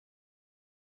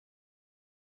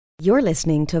You're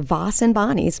listening to Voss and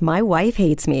Bonnie's My Wife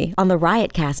Hates Me on the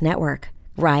Riotcast Network.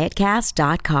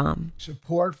 Riotcast.com.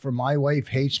 Support for My Wife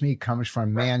Hates Me comes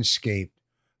from Manscaped,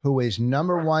 who is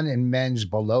 #1 in men's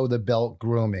below-the-belt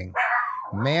grooming.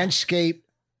 Manscaped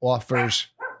offers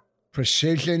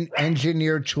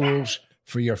precision-engineered tools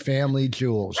for your family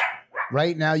jewels.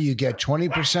 Right now, you get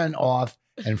 20% off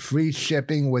and free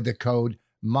shipping with the code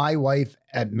MYWIFE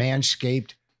at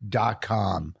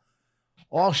manscaped.com.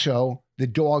 Also, the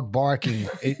dog barking,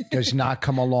 it does not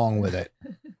come along with it.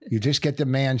 You just get the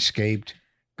Manscaped.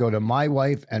 Go to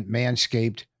MyWife at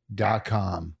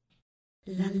manscaped.com.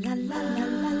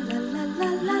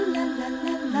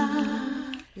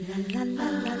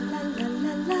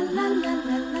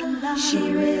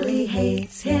 She really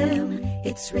hates him,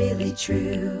 it's really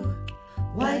true.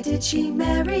 Why did she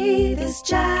marry this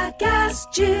jackass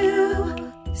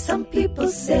Jew? Some people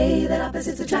say that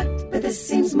opposites attract, but this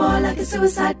seems more like a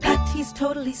suicide pact. He's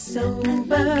totally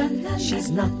sober,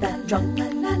 she's not that drunk.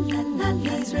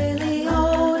 He's really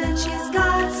old and she's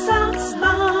got some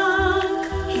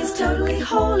spunk. He's totally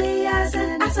holy as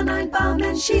an asinine bomb,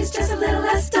 and she's just a little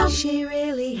less dumb. She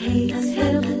really hates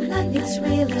him, it's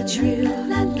really true.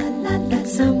 But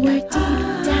somewhere deep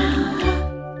down,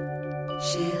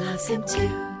 she loves him too.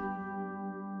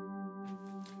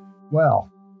 Well,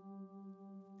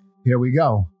 here we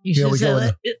go. Here we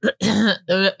go.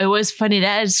 It was funny.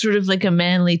 That had sort of like a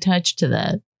manly touch to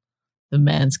that. The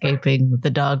manscaping with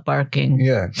the dog barking.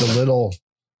 Yeah, the little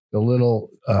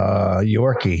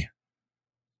Yorkie.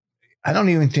 I don't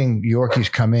even think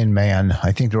Yorkies come in, man.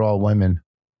 I think they're all women.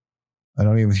 I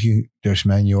don't even think there's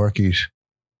men Yorkies.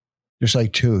 Just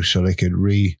like two, so they could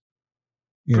breed.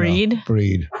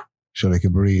 So they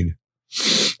could breed.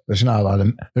 There's not a lot of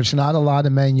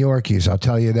men Yorkies, I'll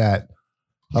tell you that.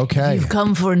 Okay. If you've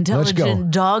come for intelligent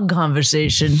dog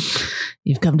conversation,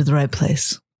 you've come to the right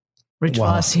place. Rich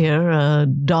Voss here, a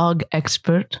dog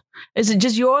expert. Is it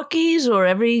just Yorkies or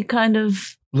every kind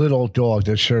of little dog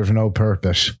that serves no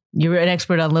purpose? You're an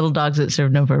expert on little dogs that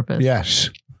serve no purpose. Yes.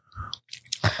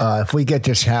 If we get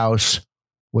this house,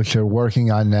 which they're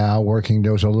working on now,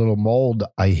 there's a little mold,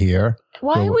 I hear.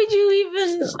 Why would you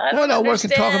even? We can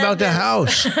talk about the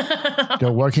house.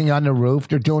 They're working on the roof.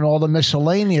 They're doing all the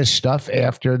miscellaneous stuff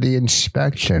after the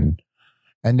inspection.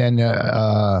 And then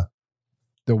the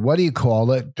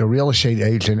real estate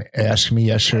agent asked me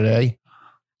yesterday.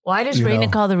 Why does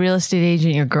Raina call the real estate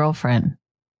agent your girlfriend?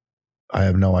 I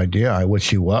have no idea. I wish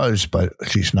she was, but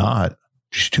she's not.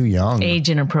 She's too young. Age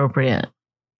inappropriate.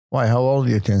 Why? How old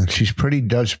do you think?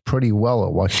 Does pretty well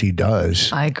at what she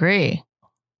does. I agree.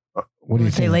 What do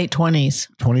you think? Say late 20s.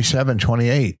 27,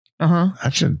 28. Uh-huh.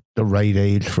 That's the right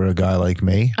age for a guy like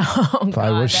me. Oh, if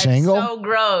I was single. So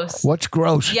gross. What's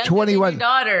gross? Younger 21. Than your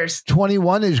daughters.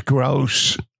 21 is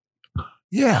gross.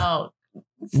 Yeah. Oh,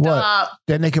 stop. What?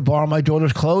 Then they could borrow my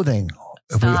daughter's clothing.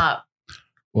 Stop.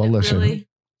 Listen. Really?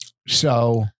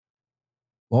 So,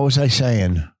 what was I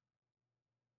saying?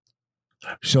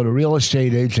 So the real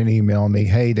estate agent emailed me,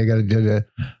 hey, they got to do the,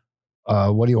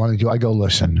 what do you want to do? I go,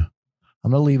 listen, I'm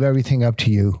going to leave everything up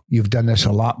to you. You've done this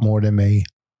a lot more than me.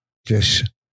 Just,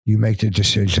 you make the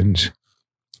decisions.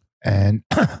 And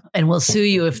we'll sue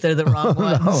you if they're the wrong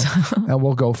ones. And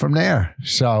we'll go from there.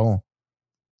 So,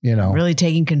 really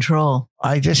taking control.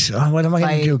 I just, what am I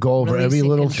going to do? Go over every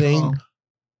little thing?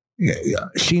 Yeah,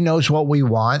 she knows what we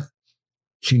want.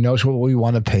 She knows what we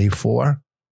want to pay for,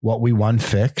 what we want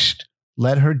fixed.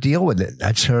 Let her deal with it.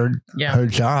 That's her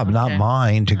job, not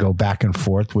mine to go back and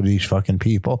forth with these fucking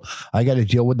people. I got to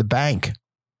deal with the bank.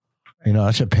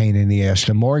 That's a pain in the ass,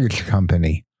 the mortgage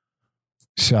company.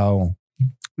 So,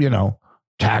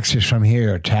 taxes from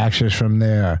here, taxes from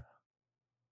there.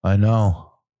 I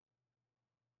know.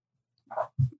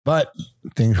 But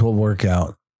things will work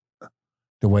out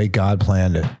the way God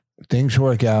planned it. Things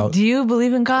work out. Do you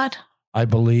believe in God? I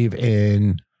believe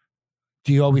in...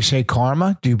 Do you always say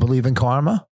karma? Do you believe in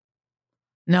karma?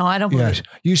 No, I don't believe. Yes.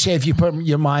 You say if you put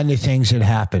your mind to things, it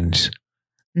happens.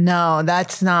 No,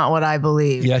 that's not what I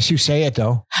believe. Yes, you say it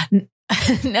though.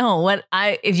 No,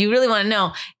 if you really want to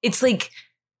know, it's like,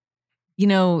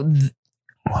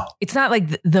 it's not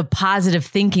like the positive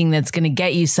thinking that's going to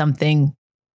get you something,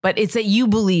 but it's that you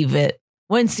believe it.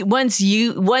 Once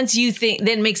you think,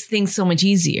 then it makes things so much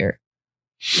easier.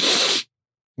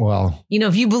 Well,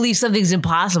 if you believe something's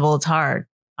impossible, it's hard,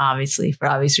 obviously, for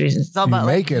obvious reasons. It's all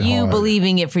about you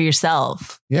believing it for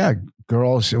yourself. Yeah.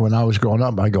 Girls, when I was growing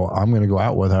up, I'm going to go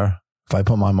out with her if I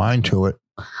put my mind to it.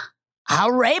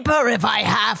 I'll rape her if I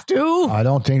have to. I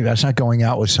don't think that's not going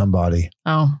out with somebody.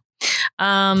 Oh.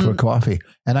 For coffee.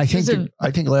 And I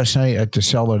think last night at the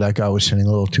cellar, that guy was sitting a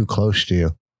little too close to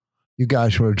you. You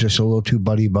guys were just a little too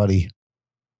buddy-buddy.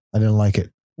 I didn't like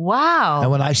it. Wow.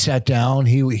 And when I sat down,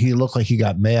 he looked like he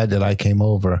got mad that I came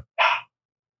over.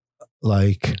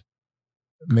 Like,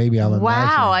 maybe I'm imagining.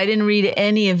 Wow, I didn't read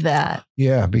any of that.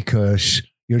 Yeah, because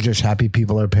you're just happy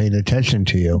people are paying attention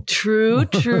to you. True.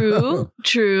 People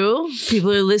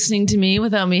are listening to me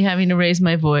without me having to raise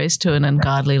my voice to an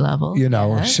ungodly level. You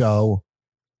know, yes. So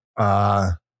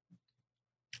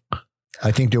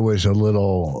I think there was a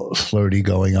little flirty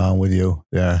going on with you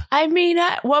there. I mean,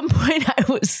 at one point I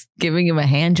was giving him a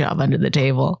hand job under the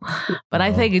table, but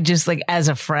I think it just like as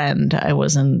a friend, I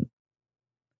wasn't,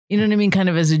 you know what I mean? Kind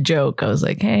of as a joke. I was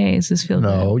like, hey, does this feel good?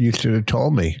 No, you should have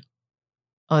told me.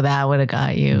 Oh, that would have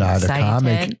got you. Not excited. a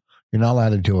comic. You're not allowed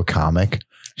to do a comic.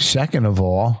 Second of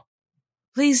all.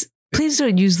 Please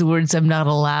don't use the words I'm not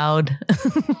allowed.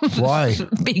 Why?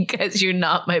 Because you're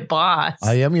not my boss.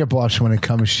 I am your boss when it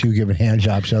comes to giving hand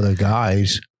jobs to other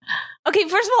guys. Okay,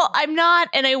 first of all, I'm not,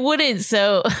 and I wouldn't.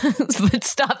 So, but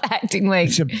stop acting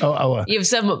like you have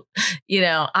some. You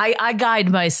know, I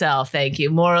guide myself. Thank you.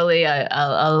 Morally,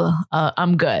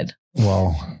 I'm good.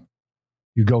 Well,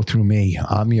 you go through me.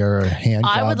 I'm your hand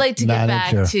job I would like to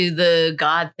manager. Get back to the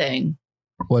God thing.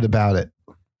 What about it?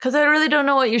 Because I really don't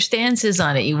know what your stance is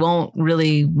on it. You won't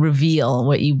really reveal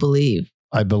what you believe.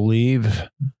 I believe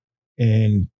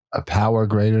in a power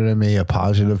greater than me, a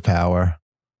positive power,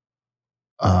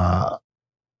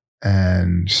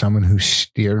 and someone who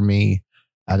steered me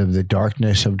out of the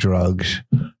darkness of drugs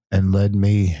and led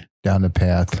me down the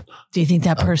path. Do you think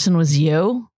that person was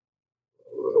you?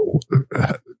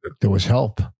 There was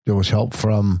help. There was help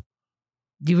from.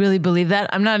 Do you really believe that?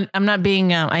 I'm not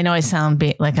being. I know I sound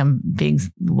like I'm being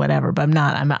whatever, but I'm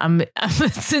not. I'm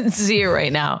sincere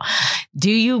right now.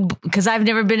 Do you? Because I've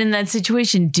never been in that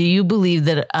situation. Do you believe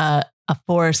that a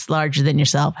force larger than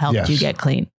yourself helped you get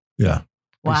clean? Yeah.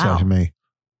 Wow. Besides me.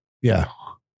 Yeah.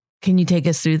 Can you take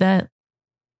us through that?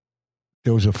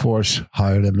 There was a force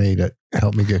higher than me that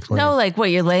helped me get clean. No, like what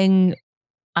you're laying.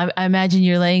 I imagine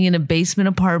you're laying in a basement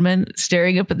apartment,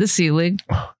 staring up at the ceiling.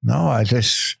 No, I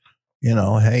just.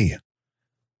 Hey,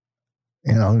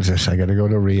 just I got to go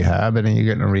to rehab, and then you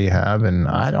get in rehab, and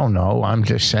I don't know. I'm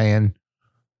just saying,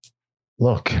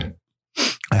 look,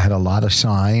 I had a lot of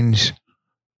signs,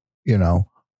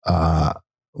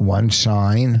 one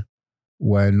sign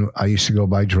when I used to go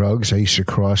buy drugs, I used to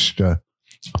cross the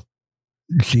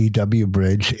GW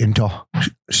Bridge into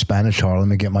Spanish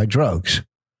Harlem and get my drugs.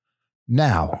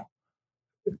 Now,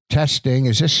 testing,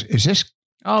 is this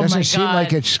Oh doesn't my seem God.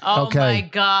 like it's oh okay. Oh my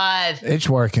God. It's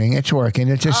working. It's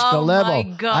just the level. My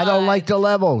God. I don't like the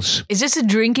levels. Is this a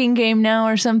drinking game now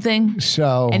or something?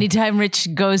 So anytime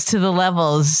Rich goes to the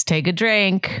levels, take a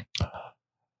drink.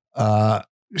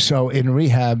 So in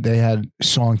rehab, they had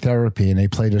song therapy and they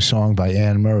played a song by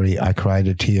Anne Murray, I Cried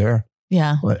a Tear.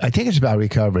 Yeah. I think it's about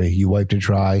recovery. You wiped it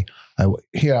dry.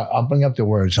 Here, I'll bring up the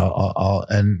words.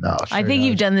 I think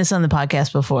you've done this on the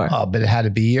podcast before. Oh, but it had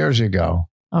to be years ago.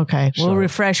 Okay. We'll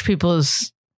refresh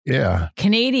people's. Yeah.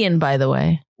 Canadian, by the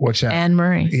way. What's that? Anne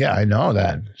Murray. Yeah, I know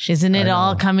that. Isn't it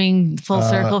all coming full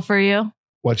circle for you?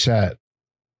 What's that?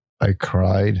 I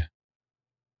cried.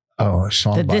 Oh, a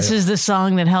song. This is the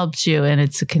song that helped you, and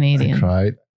it's a Canadian. I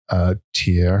cried a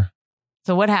tear.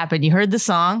 So what happened? You heard the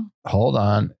song? Hold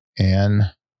on.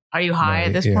 Anne. Are you high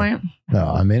at this point? No,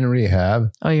 I'm in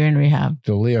rehab. Oh, you're in rehab.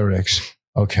 The lyrics.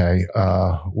 Okay.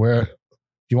 Where? Do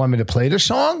you want me to play the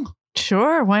song?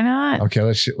 Sure, why not? Okay,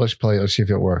 let's play. Let's see if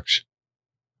it works.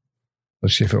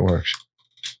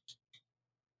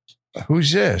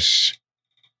 Who's this?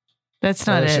 That's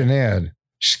not It's it. an ad.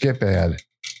 Skip ad.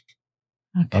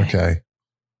 Okay.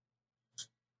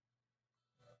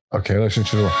 Listen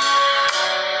to the.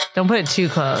 Don't put it too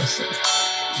close.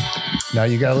 Now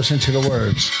you got to listen to the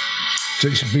words.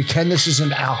 Just pretend this is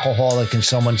an alcoholic and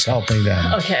someone's helping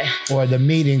them. Okay. Or the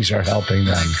meetings are helping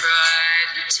them.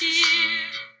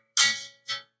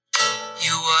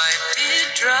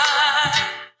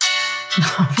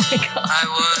 Oh my God. I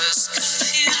was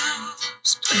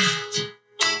confused.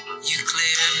 You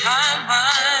cleared my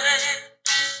mind.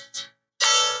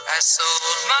 I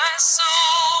sold my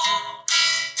soul.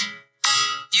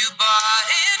 You bought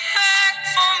it back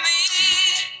for me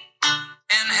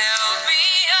and held me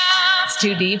up. It's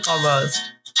too deep almost.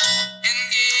 And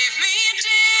gave me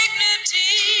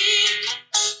dignity.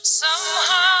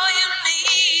 Somehow you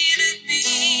needed me.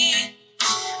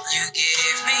 You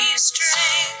gave me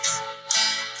strength.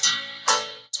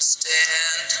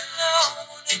 Stand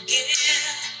alone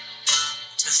again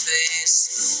to face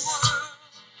the world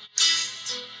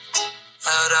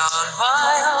out on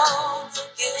my own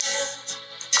again.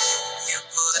 You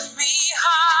put me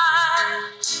high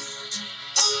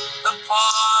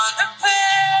upon a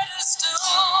pedestal,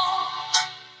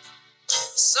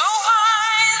 so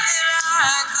high that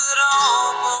I could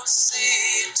almost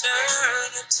see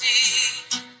eternity.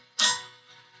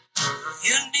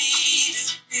 You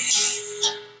needed me.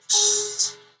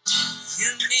 You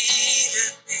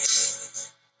needed me.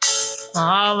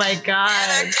 Oh my And I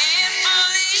God. can't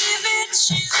believe it's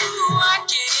you. I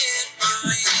can't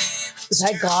believe Is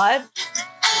that God?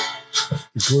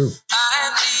 The group. I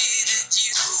needed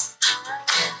you.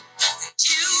 And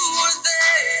you were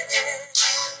there.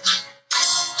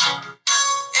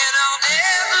 And I'll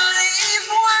never leave.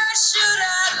 Why should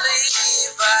I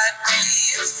leave? I'd be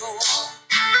a fool.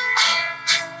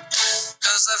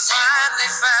 'Cause I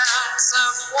finally found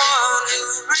someone who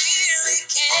really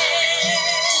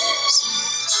cares.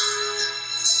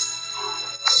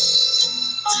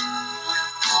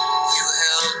 You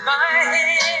held my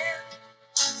hand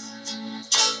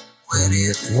when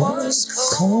it was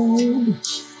cold,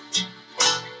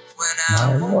 when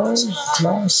I was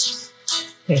lost.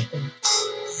 You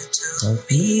took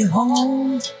me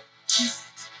home. You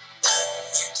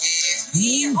gave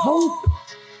me hope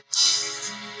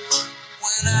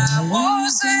when I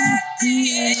was at the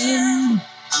end, and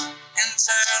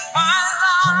turned my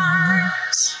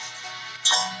life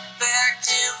back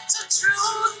into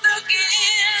truth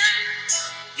again.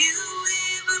 You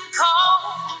even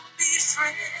called me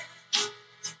friend.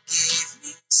 You gave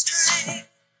me strength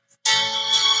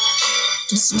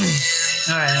to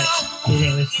stand All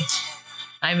right.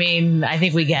 I mean, I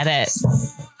think we get it.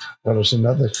 That was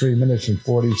another 3 minutes and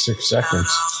 46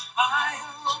 seconds. my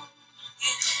own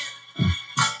again.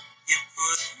 You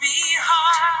put me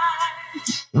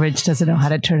high. Rich doesn't know how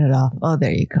to turn it off. Oh,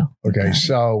 there you go. Okay,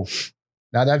 so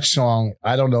now that song,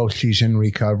 I don't know if she's in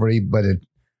recovery, but it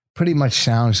pretty much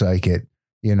sounds like it,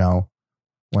 you know.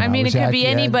 when I mean, it was could at be the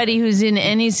end. anybody who's in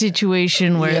any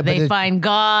situation where Yeah, but they it- find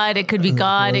God. It could be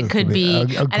God. It could be a an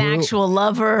group. actual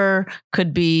lover.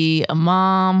 Could be a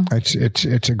mom. It's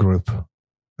a group.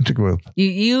 It's a group.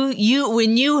 You.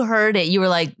 When you heard it, you were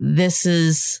like, "This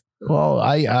is." Well,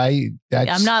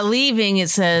 that's, I'm not leaving. It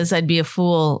says I'd be a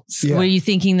fool. Yeah. Were you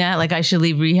thinking that? Like I should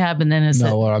leave rehab, and then it's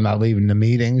No, or I'm not leaving the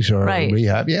meetings or Right.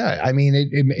 rehab. Yeah, I mean,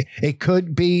 it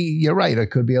could be. You're right. It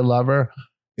could be a lover.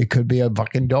 It could be a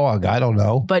fucking dog. I don't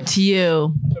know. But to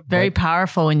you, very But-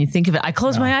 powerful when you think of it. I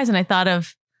closed No. my eyes and I thought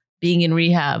of being in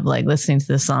rehab, like listening to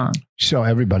this song. So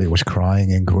everybody was crying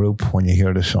in group when you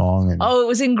hear the song. And Oh, it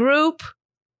was in group?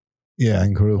 yeah,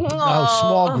 in group.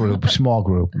 Oh. Small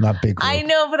group, not big group. I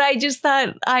know, but I just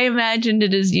thought, I imagined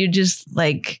it as you just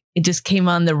like, it just came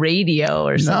on the radio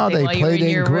or something they while you were played in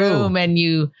in your group. room and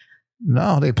you,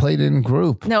 No, they played it in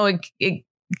group. no,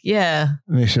 yeah.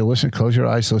 And they said, "Listen, close your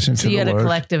eyes, listen So to you the had a words."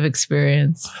 collective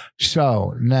experience.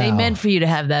 So now, They meant for you to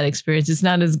have that experience. It's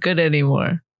not as good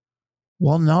anymore.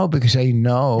 well, no, because they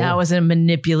know. That was a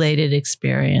manipulated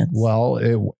experience. Well,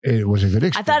 it was a good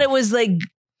experience. I thought it was like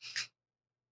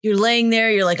you're laying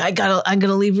there, you're like, I'm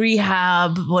gonna leave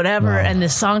rehab, whatever, No. and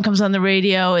this song comes on the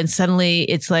radio, and suddenly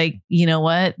it's like, you know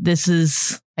what?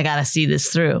 I gotta see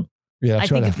this through. Yeah, I that's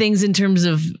think what of things in terms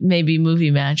of maybe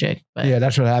movie magic, but yeah,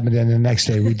 that's what happened. And the next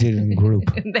day we did it in group.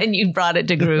 then you brought it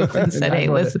to group and said, "Hey,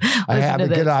 listen I have to a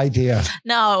good this." idea.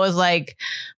 No, it was like,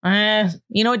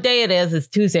 you know what day it is? It's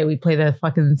Tuesday. We play that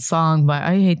fucking song, but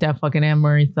I hate that fucking Anne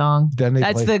Murray song. Then they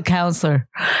That's played, the counselor.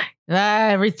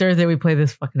 Every Thursday we play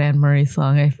this fucking Anne Murray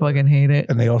song. I fucking hate it.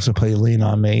 and they also play "Lean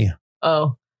on Me."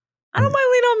 Oh, I don't mind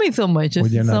Lean on Me so much. Well,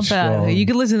 It's you're not not bad. strong. You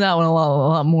can listen to that one a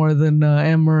lot more than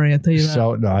Anne Murray. I'll tell you that.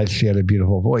 So no, she had a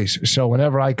beautiful voice. So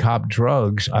whenever I cop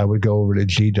drugs, I would go over to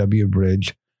GW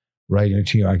Bridge, right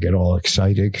into. I get all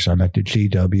excited because I'm at the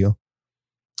GW,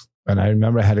 and I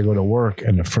remember I had to go to work,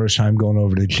 and the first time going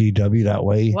over to GW that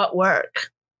way What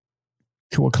work?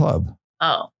 to a club,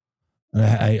 Oh,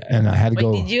 and I had to wait.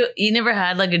 go Did you never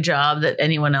had like a job that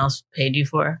anyone else paid you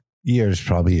for?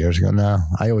 probably years ago now.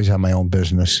 I always have my own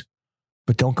business,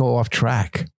 but don't go off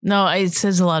track. No, it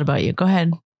says a lot about you. Go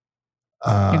ahead.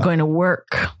 You're going to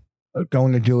work.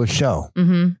 Going to do a show,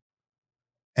 Mm-hmm.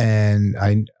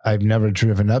 and I've never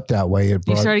driven up that way.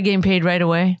 You started getting paid right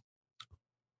away.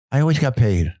 I always got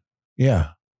paid. Yeah.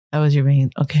 That was your main.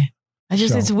 Okay.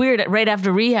 So- It's weird. Right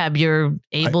after rehab, you're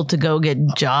able to go get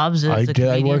jobs. As I a did.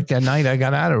 I comedian. worked that night. I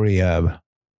got out of rehab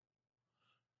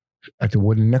at the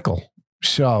Wooden Nickel.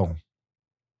 So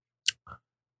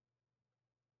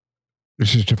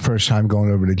this is the first time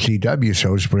going over to GW.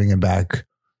 So it's bringing back,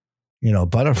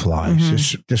 butterflies.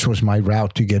 Mhm. This was my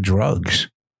route to get drugs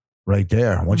right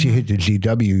there. Once you hit the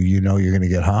GW, you know you're going to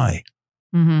get high.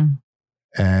 Mm-hmm.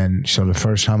 And so the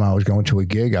first time I was going to a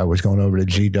gig, I was going over to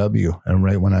GW. And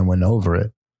right when I went over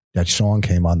it, that song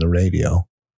came on the radio.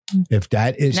 If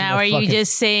that is now, are you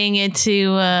just saying it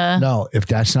to? No, if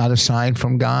that's not a sign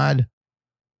from God,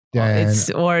 then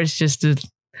it's just a.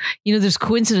 There's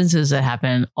coincidences that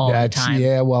happen all the time.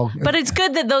 Yeah, well, but it's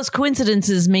good that those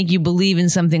coincidences make you believe in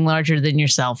something larger than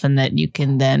yourself, and that you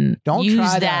can then use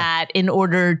that in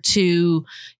order to,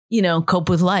 cope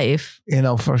with life.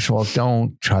 First of all,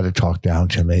 don't try to talk down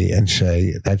to me and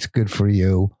say that's good for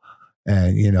you,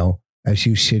 and as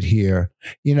you sit here,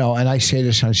 and I say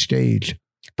this on stage.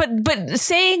 But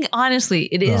saying honestly,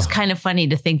 it is kind of funny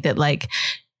to think that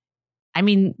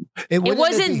it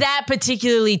wasn't that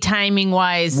particularly timing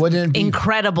wise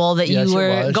incredible that you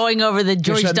were going over the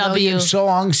George W. There's a million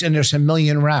songs and there's a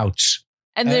million routes.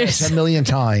 And there's a million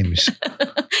times.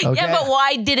 Okay? Yeah, but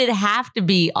why did it have to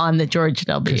be on the George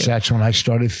W? Because that's when I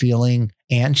started feeling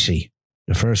antsy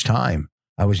the first time.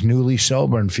 I was newly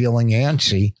sober and feeling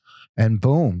antsy. And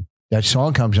boom, that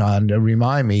song comes on to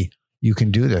remind me, you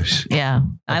can do this. Yeah, okay.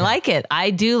 I like it.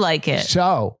 I do like it.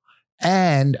 So,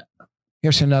 and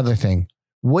here's another thing.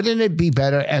 Wouldn't it be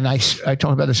better, and I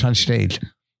talk about this on stage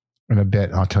in a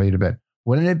bit, I'll tell you in a bit.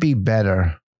 Wouldn't it be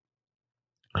better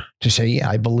to say, yeah,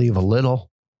 I believe a little,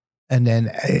 and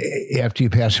then after you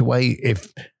pass away,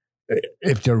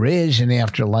 if there is an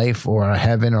afterlife or a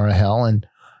heaven or a hell,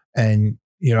 and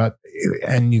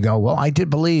you go, well, I did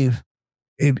believe,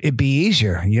 it'd be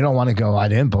easier. You don't want to go, I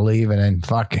didn't believe, and then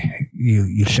fuck,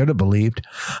 you should have believed.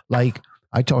 Like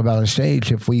I talk about on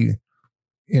stage, if we,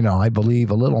 I believe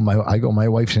a little, my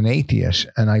wife's an atheist,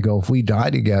 and I go, if we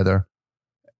die together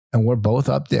and we're both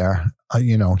up there,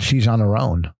 she's on her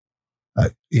own,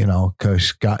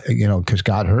 because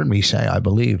God heard me say, I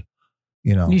believe,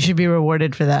 you should be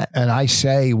rewarded for that. And I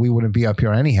say, we wouldn't be up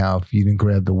here anyhow if you didn't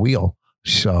grab the wheel.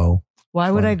 So why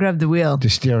would I grab the wheel? The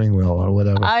steering wheel or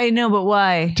whatever. I know, but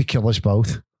why? To kill us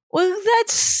both. Well,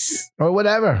 that's or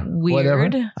whatever. Weird.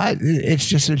 Whatever. It's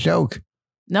just a joke.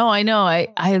 No, I know.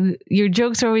 I your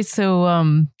jokes are always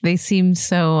so they seem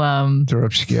so they're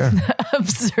obscure.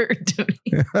 Absurd to me.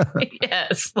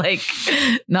 Yes, like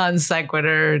non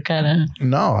sequitur kind of.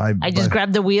 No, I just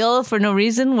grabbed the wheel for no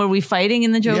reason. Were we fighting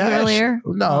in the joke earlier?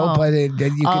 No, but you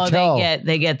can tell.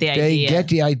 They get the idea. They get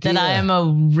the idea that I am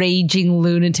a raging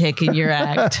lunatic in your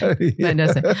act. Yeah.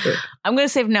 I'm going to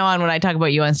say from now on, when I talk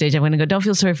about you on stage, I'm going to go, don't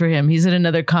feel sorry for him. He's in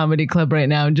another comedy club right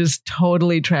now, just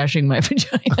totally trashing my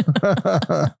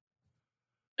vagina.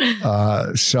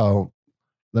 So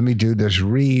let me do this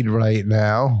read right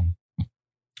now.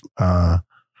 And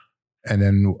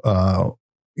then,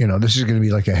 this is going to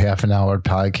be like a half an hour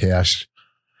podcast.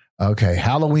 Okay.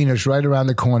 Halloween is right around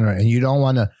the corner and you don't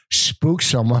want to spook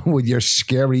someone with your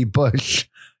scary bush.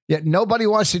 Yet nobody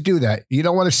wants to do that. You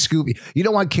don't want to scoop. You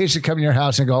don't want kids to come in your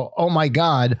house and go, oh my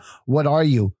God, what are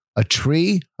you? A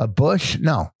tree? A bush?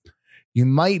 No. You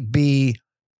might be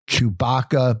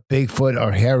Chewbacca, Bigfoot,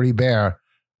 or Hairy Bear,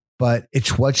 but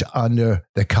it's what's under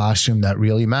the costume that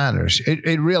really matters.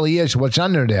 It really is what's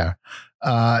under there.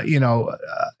 Let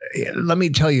me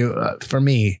tell you, for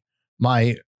me,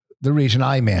 the reason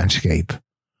I manscape,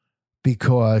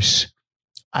 because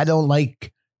I don't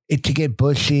like it to get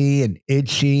bushy and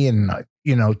itchy, and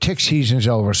tick season's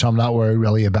over, so I'm not worried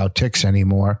really about ticks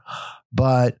anymore.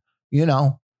 But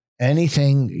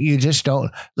anything, you just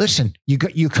don't listen. You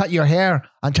cut your hair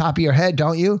on top of your head,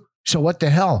 don't you? So what the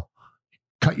hell?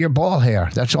 Cut your ball hair.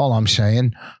 That's all I'm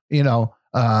saying.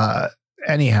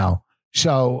 Anyhow.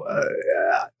 So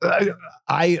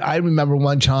I remember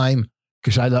one time,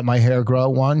 because I let my hair grow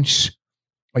once.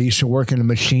 I used to work in a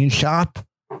machine shop,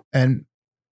 and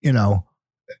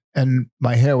and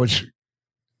my hair was,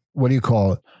 what do you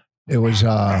call it? It was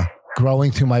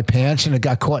growing through my pants, and it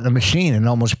got caught in the machine and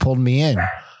almost pulled me in.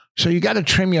 So you got to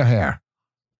trim your hair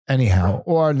anyhow,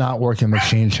 or not work in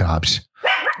machine shops.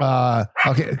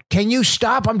 Okay. Can you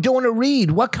stop? I'm doing a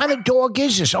read. What kind of dog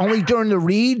is this? Only during the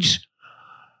reads?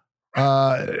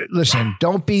 Listen,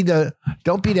 don't be the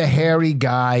hairy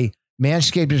guy.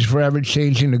 Manscaped is forever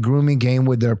changing the grooming game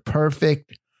with their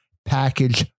Perfect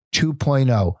Package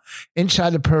 2.0. Inside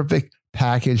the Perfect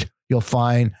Package, you'll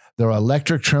find their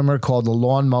electric trimmer called the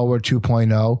Lawnmower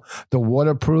 2.0, the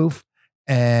waterproof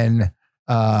and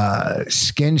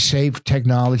skin safe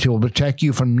technology will protect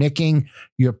you from nicking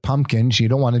your pumpkins. You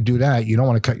don't want to do that. You don't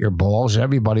want to cut your balls.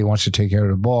 Everybody wants to take care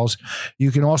of the balls.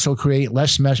 You can also create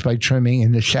less mess by trimming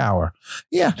in the shower.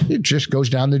 Yeah, it just goes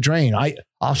down the drain.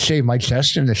 I'll shave my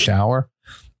chest in the shower.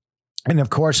 And of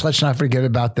course, let's not forget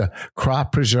about the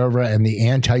crop preserver and the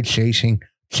anti-chafing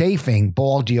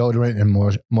ball deodorant and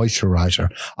moisturizer.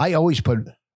 I always put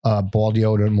ball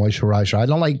deodorant and moisturizer. I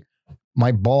don't like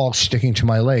my balls sticking to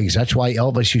my legs. That's why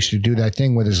Elvis used to do that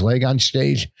thing with his leg on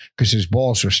stage, because his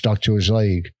balls were stuck to his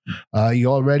leg.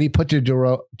 You already put the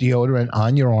deodorant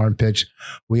on your armpits.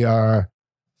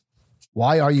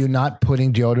 Why are you not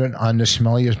putting deodorant on the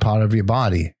smelliest part of your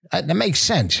body? That makes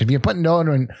sense. If you're putting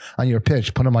deodorant on your pits,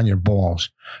 put them on your balls.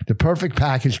 The Perfect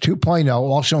Package 2.0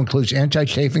 also includes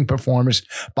anti-chafing performance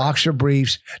boxer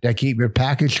briefs that keep your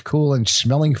package cool and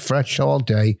smelling fresh all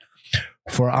day.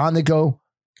 For on-the-go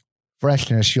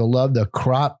freshness, you'll love the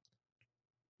Crop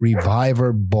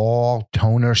Reviver Ball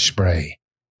Toner Spray.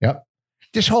 Yep.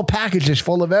 This whole package is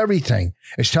full of everything.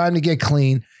 It's time to get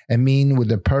clean and mean with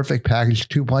the Perfect Package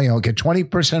 2.0. Get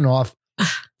 20% off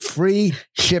free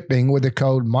shipping with the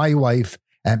code MYWIFE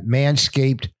at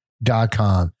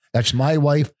manscaped.com. That's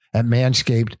MYWIFE at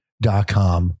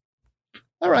manscaped.com.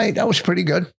 All right, that was pretty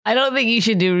good. I don't think you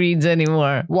should do reads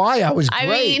anymore. Why? I was great. I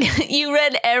mean, you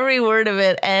read every word of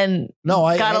it and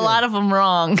got a lot of them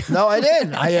wrong. No, I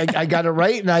didn't. I got it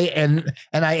right, and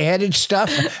I added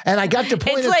stuff, and I got the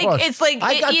point across. It's like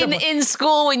in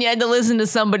school when you had to listen to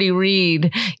somebody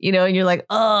read, and you're like,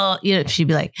 oh, she'd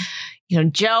be like,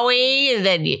 Joey, and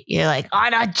then you're like, oh,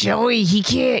 not Joey, he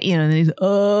can't, and he's,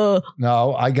 oh.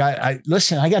 No, I got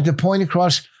the point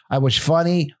across. I was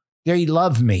funny. They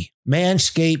love me.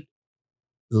 Manscaped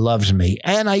loves me.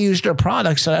 And I used their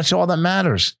product, so that's all that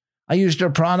matters. I used their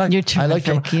product. You're terrific.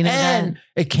 I like and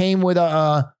it came with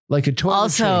a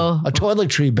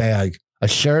toiletry bag, a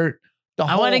shirt.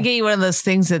 I want to get you one of those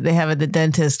things that they have at the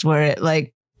dentist where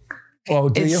it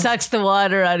sucks the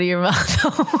water out of your mouth.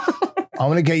 I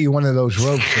want to get you one of those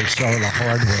ropes they sell at a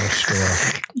hardware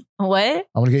store. What?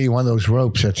 I want to get you one of those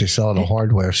ropes that they sell at a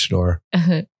hardware store.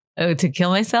 Oh, to kill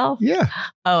myself? Yeah.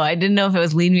 Oh, I didn't know if it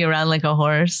was lead me around like a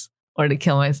horse or to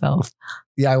kill myself.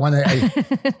 Yeah, I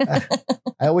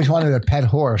always wanted a pet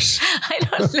horse. I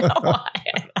don't know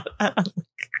why.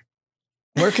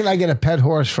 Where can I get a pet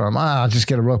horse from? I'll just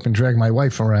get a rope and drag my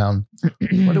wife around.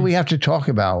 What do we have to talk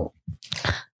about?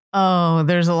 Oh,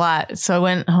 there's a lot. So I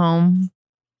went home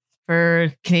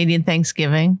for Canadian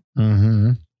Thanksgiving.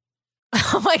 Mm-hmm.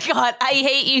 Oh my God, I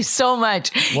hate you so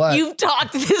much. What? You've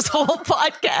talked this whole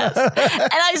podcast.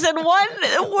 And I said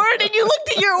one word and you looked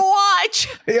at your watch.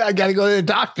 Yeah, I got to go to the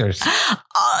doctor's.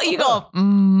 Oh, you go,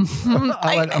 mm-hmm.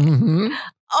 I went, mm-hmm.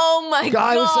 Oh my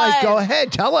God. I was like, go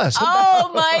ahead, tell us.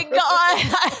 Oh my God.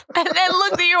 And then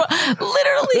looked at your,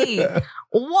 literally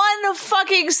 1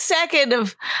 fucking second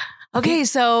of, okay,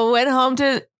 so went home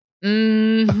to,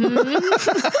 mm-hmm.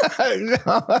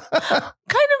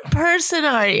 What kind of person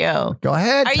are you? Go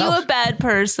ahead. Are you a bad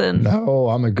person? No,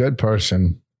 I'm a good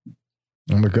person.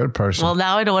 I'm a good person. Well,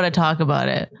 now I don't want to talk about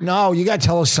it. No, you got to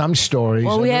tell us some stories.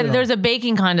 Well, there's a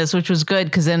baking contest, which was good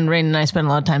because then Rain and I spent a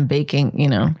lot of time baking,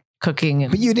 cooking.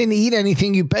 But you didn't eat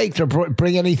anything you baked or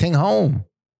bring anything home.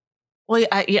 Well,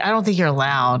 I don't think you're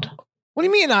allowed. What do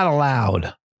you mean you're not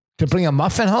allowed? To bring a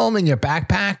muffin home in your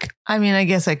backpack? I mean, I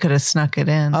guess I could have snuck it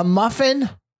in. A muffin?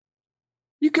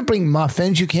 You could bring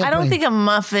muffins. You can't. I don't think a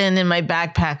muffin in my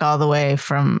backpack all the way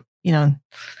from,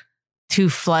 2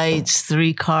 flights,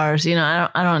 3 cars. I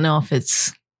don't know if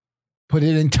it's. Put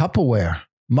it in Tupperware.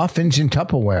 Muffins in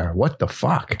Tupperware. What the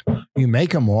fuck? You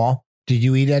make them all. Did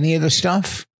you eat any of the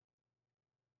stuff?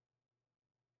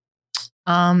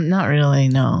 Not really.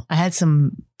 No, I had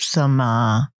some.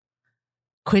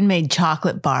 Quinn made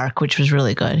chocolate bark, which was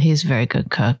really good. He's a very good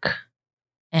cook.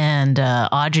 And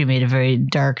Audrey made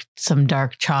some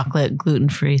dark chocolate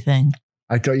gluten-free thing.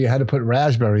 I thought you had to put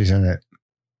raspberries in it.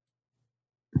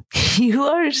 You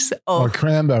are so... Or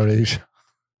cranberries.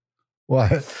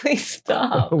 What? Please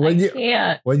stop. I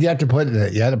can't. What did you have to put in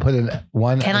it? You had to put in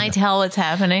one... Can I tell what's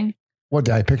happening? What,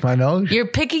 did I pick my nose? You're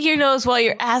picking your nose while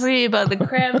you're asking me about the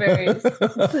cranberries.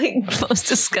 It's like the most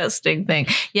disgusting thing.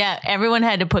 Yeah, everyone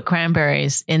had to put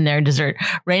cranberries in their dessert.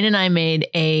 Rain and I made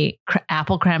a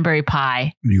apple cranberry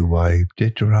pie. You wiped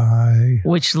it dry.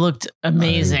 Which looked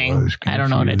amazing. I don't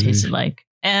know what it tasted like.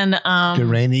 And did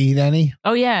Rain eat any?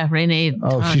 Oh, yeah, Rain ate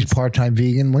tons. She's part-time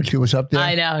vegan when she was up there?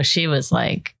 I know. She was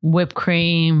like whipped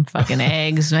cream, fucking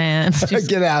eggs, man.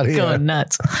 Get out here. Going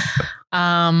nuts.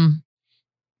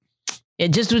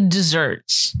 It just with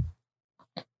desserts,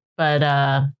 but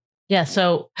yeah.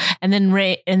 So and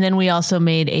then we also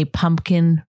made a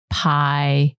pumpkin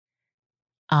pie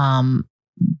pumpkin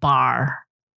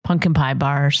pie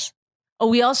bars. Oh,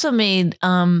 we also made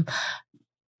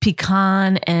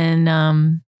pecan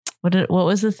and what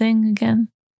was the thing again?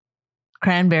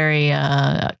 Cranberry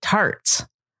tarts,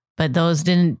 but those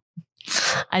I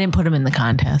didn't put them in the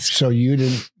contest. So you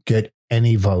didn't get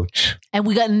any votes. And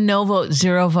we got no votes,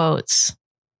 0 votes.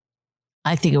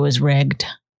 I think it was rigged.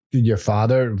 Did your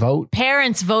father vote?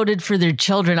 Parents voted for their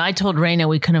children. I told Raina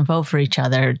we couldn't vote for each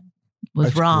other. It was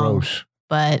That's wrong. gross.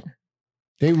 But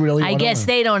they really. I guess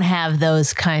they don't have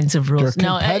those kinds of rules.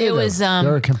 No, it was.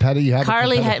 They're a competitor.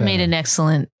 Carly had made an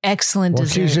excellent well, dessert.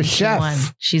 she's a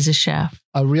chef. She's a chef.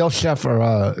 A real chef, or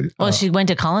a. Well, she went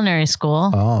to culinary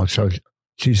school. Oh, so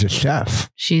she's a chef.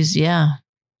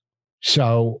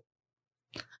 So.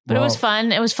 But it was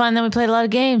fun. It was fun. Then we played a lot of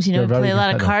games. We played a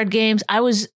lot of card games. I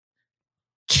was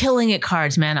killing at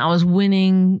cards, man. I was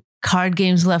winning card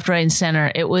games left, right, and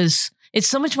center. It's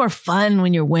so much more fun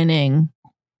when you're winning.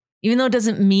 Even though it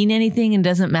doesn't mean anything and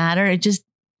doesn't matter, it just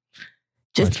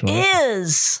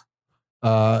is.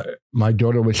 My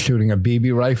daughter was shooting a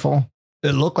BB rifle.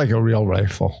 It looked like a real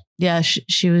rifle. Yeah,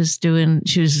 she was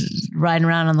riding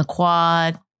around on the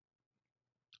quad.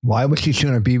 Why was she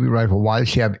shooting a BB rifle? Why does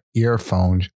she have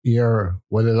earphones?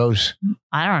 What are those?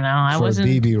 I don't know. I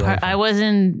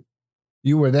wasn't.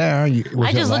 You were there.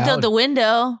 I just looked out the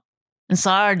window and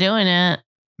saw her doing it.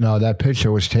 No, that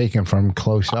picture was taken from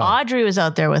close up. Audrey was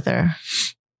out there with her.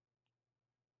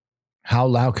 How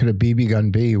loud could a BB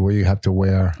gun be where you have to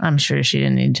wear? I'm sure she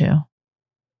didn't need to.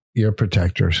 Ear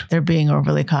protectors. They're being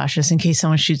overly cautious in case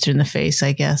someone shoots her in the face,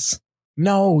 I guess.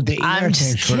 No, I'm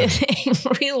just kidding.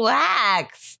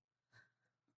 Relax.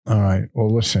 All right. Well,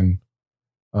 listen.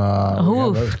 We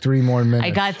have 3 more minutes.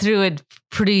 I got through it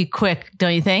pretty quick,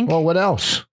 don't you think? Well, what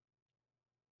else?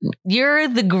 You're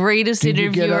the greatest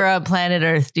interviewer on planet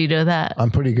Earth. Do you know that? I'm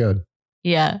pretty good.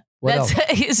 Yeah.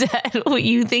 Is that what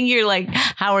you think? You're like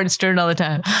Howard Stern all the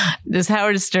time. Does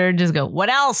Howard Stern just go, what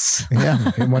else?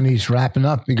 Yeah. And when he's wrapping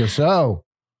up, he goes, "So,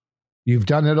 you've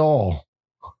done it all."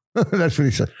 That's what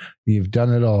he said. You've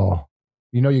done it all.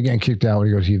 You're getting kicked out when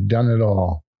he goes, "You've done it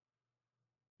all.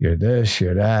 You're this,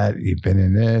 you're that. You've been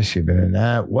in this, you've been in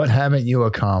that. What haven't you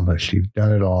accomplished? You've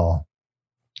done it all."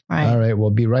 Right. All right.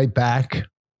 We'll be right back.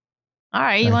 All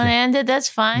right. You want to end it? That's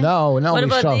fine. No. What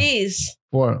about these?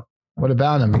 What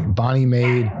about them? Bonnie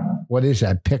made, what is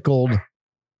that? Pickled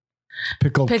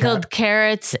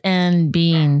carrots and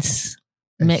beans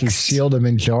mixed. She sealed them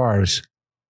in jars.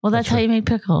 Well, that's how you make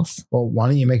pickles. Well, why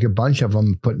don't you make a bunch of them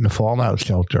and put in the fallout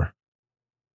shelter?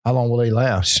 How long will they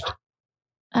last?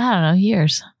 I don't know.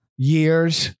 Years.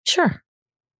 Years? Sure.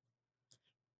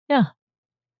 Yeah.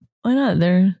 Why not?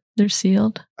 They're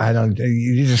sealed.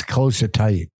 You just close it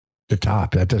tight. The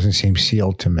top. That doesn't seem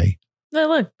sealed to me. No,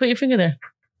 look. Put your finger there.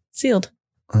 Sealed.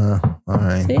 All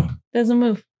right. See? Doesn't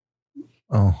move.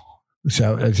 Oh.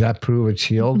 So does that prove it's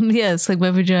sealed? Yeah, it's like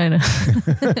my vagina.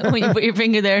 When you put your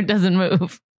finger there, it doesn't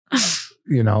move.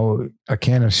 A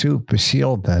can of soup is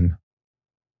sealed then.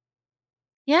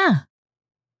 Yeah.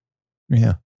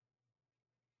 Yeah.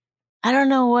 I don't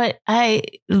know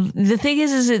the thing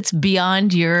is it's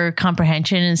beyond your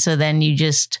comprehension. And so then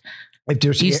you're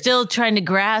still trying to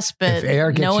grasp it. If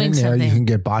air gets in there, you can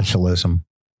get botulism.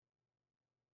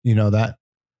 You know that?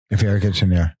 If air gets in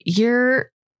there.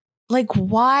 You're like,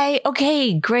 why?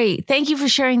 Okay, great. Thank you for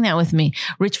sharing that with me.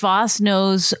 Rich Voss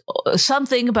knows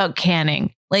something about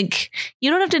canning. Like,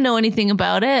 you don't have to know anything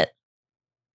about it.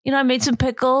 I made some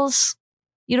pickles.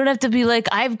 You don't have to be like,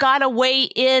 I've got to weigh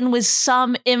in with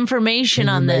some information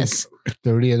on this.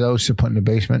 30 of those to put in the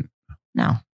basement?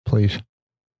 No. Please.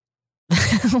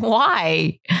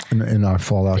 Why? In our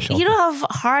fallout shelter. You know how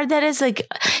hard that is? Like,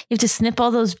 you have to snip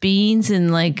all those beans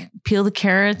and like peel the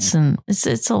carrots, and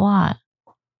it's a lot.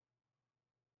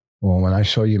 Well, when I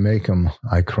saw you make them,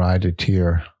 I cried a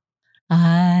tear.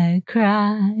 I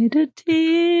cried a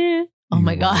tear. Oh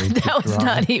my God, that was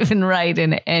not even right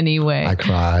in any way. I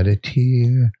cried a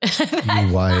tear.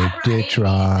 You wiped it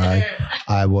dry.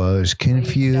 I was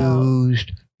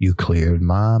confused. You cleared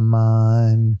my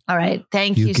mind. All right.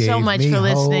 Thank you so much for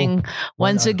listening.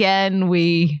 Once again,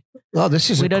 we don't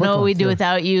know what we do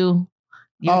without you.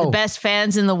 You're the best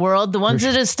fans in the world. The ones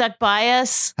that have stuck by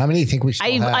us. How many do you think we still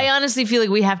have? I honestly feel like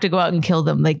we have to go out and kill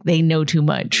them. Like, they know too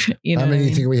much. How many do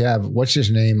you think we have? What's his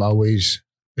name? Always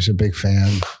is a big fan.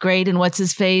 Great. And what's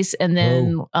his face? And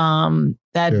then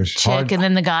there's chick and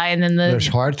then the guy and then there's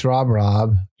Heartthrob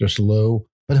Rob. There's Lou.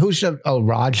 But who's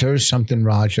Rogers? Something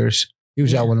Rogers. He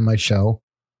was at one of my show.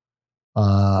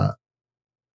 Yeah,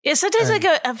 sometimes like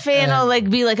a fan will like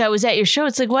be like, I was at your show.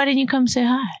 It's like, why didn't you come say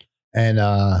hi? And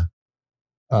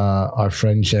our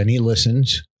friend Jenny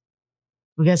listens.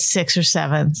 We got 6 or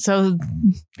 7. So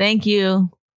thank you.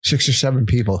 6 or 7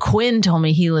 people. Quinn told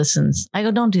me he listens. I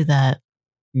go, don't do that.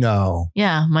 No.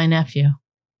 Yeah, my nephew.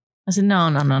 I said, no.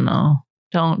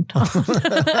 Don't.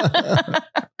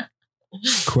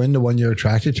 Quinn, the one you're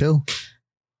attracted to?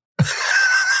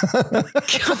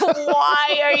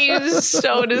 Why are you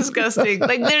so disgusting?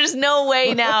 Like, there's no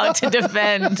way now to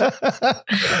defend.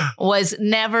 Was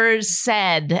never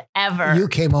said ever. You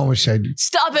came home and said,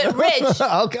 "Stop it, Rich."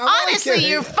 Okay, honestly,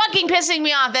 you're fucking pissing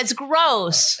me off. That's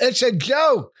gross. It's a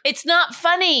joke. It's not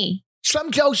funny.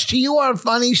 Some jokes to you are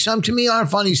funny. Some to me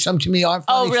aren't funny. Some to me are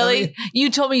funny. Oh, really?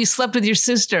 You told me you slept with your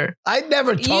sister. I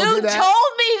never told you that. You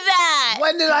told me that.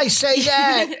 When did I say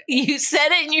that? You said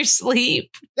it in your sleep.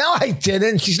 No, I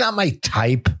didn't. She's not my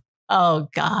type. Oh,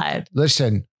 God.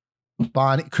 Listen,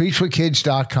 Bonnie,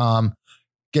 CreepsWithKids.com.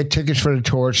 Get tickets for the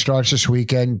tour. It starts this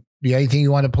weekend. Anything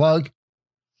you want to plug?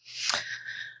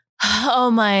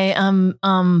 Oh, my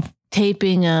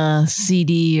taping a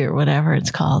CD or whatever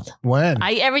it's called. When?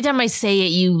 Every time I say it,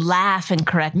 you laugh and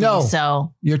correct me.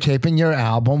 So you're taping your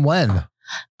album when?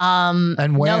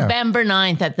 And where? November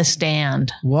 9th at the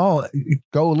Stand. Well,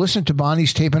 go listen to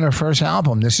Bonnie's taping her first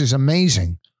album. This is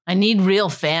amazing. I need real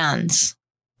fans,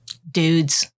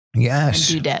 dudes. Yes.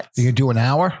 And dudettes. You can do an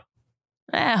hour?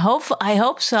 I hope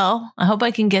so. I hope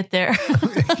I can get there.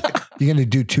 You're going to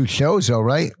do 2 shows though,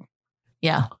 right?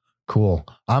 Yeah. Cool.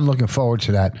 I'm looking forward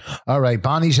to that. All right.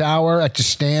 Bonnie's Hour at the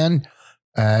Stand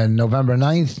November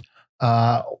 9th.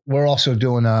 We're also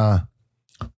doing a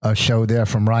show there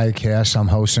from Riotcast. I'm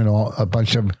hosting a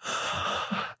bunch of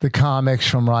the comics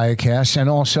from Riotcast. And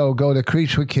also go to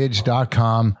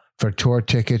creepswithkids.com for tour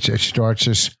tickets. It starts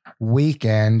this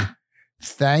weekend.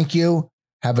 Thank you.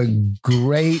 Have a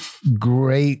great,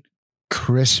 great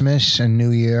Christmas and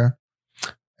New Year.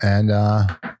 And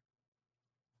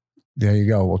there you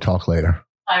go. We'll talk later.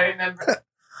 I remember.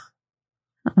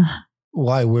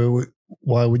 Why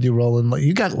would you roll in?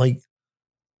 You got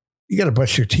to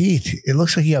brush your teeth. It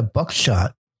looks like you have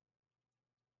buckshot.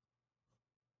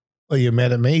 Oh, you're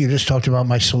mad at me? You just talked about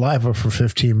my saliva for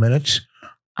 15 minutes.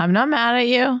 I'm not mad at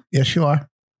you. Yes, you are.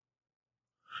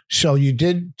 So you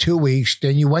did 2 weeks.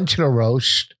 Then you went to the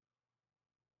roast,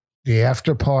 the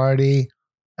after party.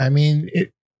 I mean,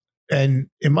 it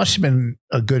must have been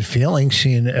a good feeling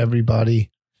seeing everybody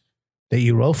that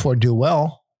you wrote for do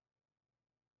well.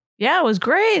 Yeah, it was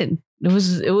great.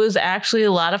 It was actually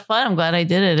a lot of fun. I'm glad I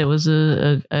did it. It was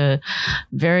a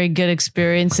very good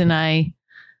experience, and I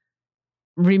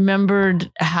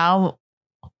remembered how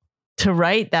to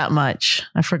write that much.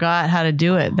 I forgot how to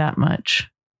do it that much.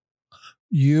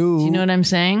 Do you know what I'm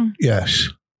saying? Yes.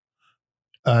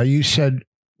 You said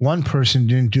one person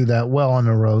didn't do that well on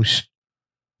the roast.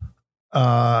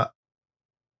 I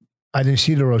didn't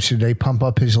see the roast. Did they pump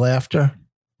up his laughter?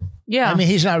 Yeah. I mean,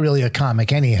 he's not really a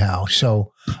comic anyhow,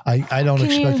 so I don't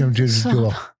expect him to do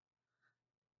it.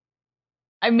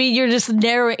 I mean, you're just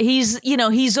narrowing.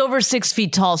 He's over 6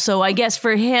 feet tall. So I guess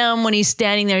for him, when he's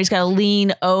standing there, he's got to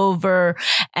lean over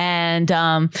and,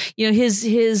 his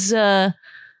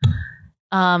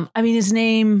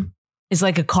name is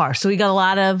like a car. So he got a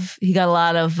lot of,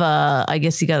 I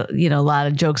guess he got, a lot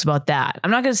of jokes about that.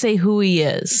 I'm not going to say who he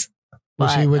is.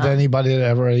 Was he with anybody that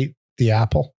ever ate the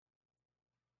apple?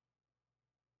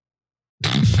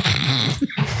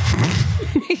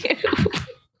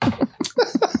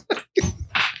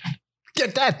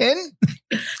 Get that hint?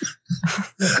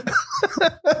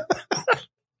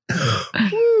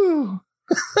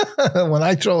 When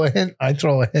I throw a hint, I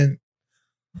throw a hint.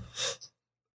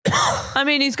 I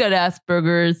mean, he's got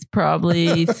Asperger's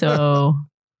probably, so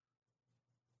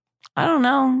I don't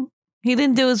know. He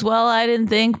didn't do as well, I didn't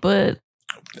think, but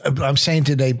I'm saying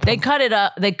today they cut it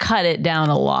up. They cut it down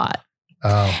a lot.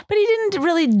 Oh. But he didn't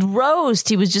really roast.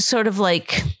 He was just sort of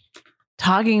like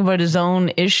talking about his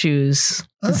own issues.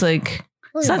 It's like,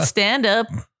 it's not stand up.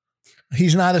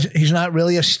 He's not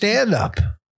really a stand up.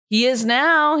 He is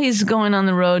now. He's going on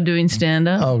the road doing stand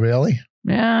up. Oh, really?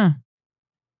 Yeah.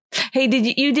 Hey,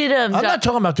 you did I'm not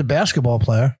talking about the basketball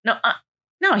player.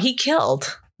 No, he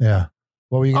killed. Yeah.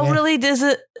 What were you gonna ask? Really? Does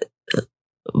it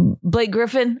Blake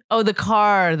Griffin? Oh, the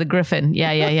Griffin.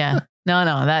 Yeah. No,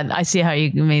 that I see how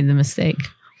you made the mistake.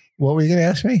 What were you going to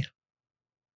ask me?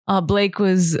 Blake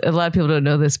was, a lot of people don't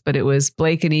know this, but it was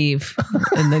Blake and Eve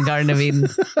in the Garden of Eden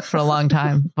for a long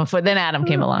time. Before then Adam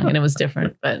came along and it was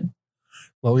different. But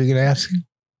what were you going to ask?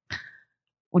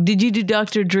 Well, did you do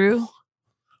Dr. Drew?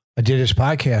 I did his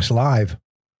podcast live.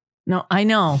 No, I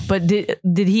know. But did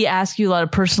he ask you a lot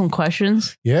of personal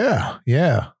questions? Yeah.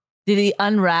 Did he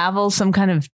unravel some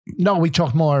kind of... No, we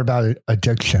talked more about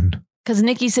addiction. Because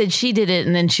Nikki said she did it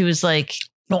and then she was like,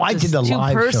 no, I did the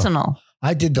live personal. Show.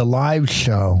 I did the live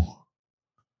show,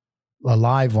 a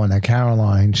live one at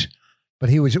Caroline's, but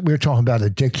we were talking about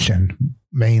addiction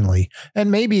mainly.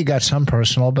 And maybe you got some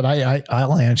personal, but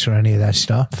I'll answer any of that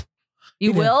stuff.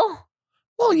 You will?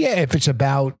 Well, yeah, if it's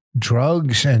about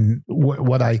drugs and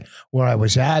where I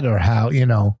was at, or how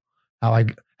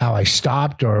I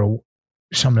stopped, or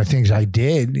some of the things I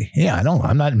did. Yeah,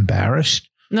 I'm not embarrassed.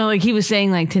 No, like he was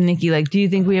saying, like to Nikki, like, do you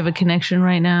think we have a connection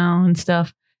right now and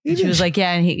stuff? And she was like,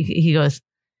 yeah. And he goes,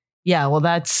 yeah, well,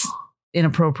 that's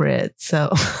inappropriate. So,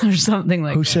 or something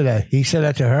like that. Who said that? He said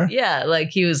that to her? Yeah.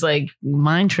 Like he was like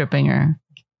mind tripping her.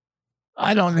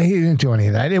 He didn't do any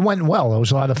of that. It went well. It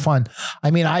was a lot of fun.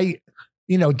 I mean,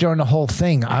 during the whole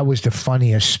thing, I was the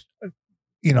funniest.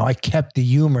 I kept the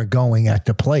humor going at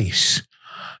the place,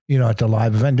 at the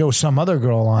live event. There was some other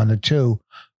girl on it too.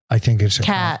 I think it's a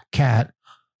Cat. Kempf?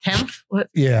 What?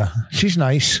 Yeah. She's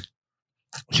nice.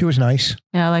 She was nice.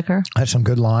 Yeah, I like her. Had some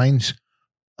good lines.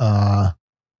 So,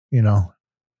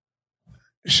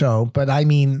 but I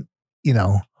mean,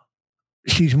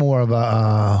 she's more of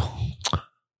a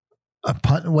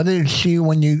what is she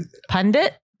when you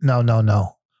pundit?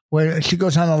 No. Where she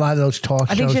goes on a lot of those talk shows.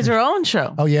 I think she has her own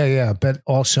show. Oh yeah. But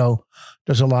also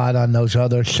does a lot on those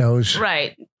other shows.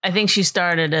 Right. I think she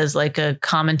started as like a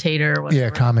commentator. Or whatever. Yeah,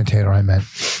 commentator, I meant.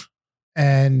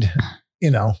 And,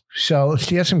 so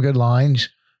she has some good lines.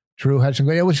 Drew had some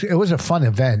good, it was a fun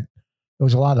event. It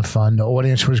was a lot of fun. The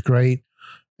audience was great.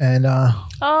 And,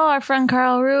 our friend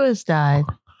Carl Ruiz died.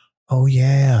 Oh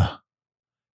yeah.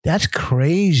 That's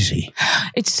crazy.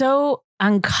 It's so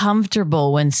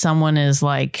uncomfortable when someone is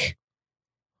like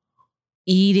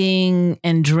eating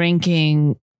and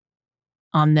drinking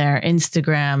on their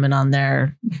Instagram and on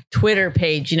their Twitter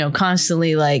page,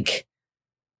 constantly like,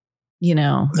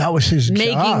 that was his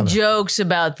making job. Jokes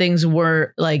about things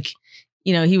were like,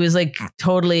 he was like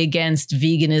totally against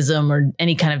veganism or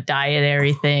any kind of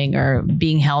dietary thing or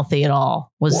being healthy at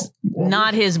all was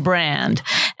not his brand.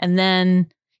 And then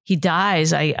he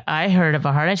dies. I heard of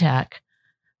a heart attack.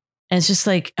 And it's just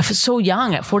like, so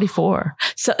young at 44.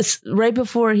 So right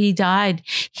before he died,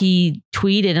 he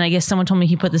tweeted, and I guess someone told me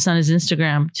he put this on his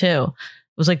Instagram too.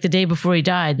 It was like the day before he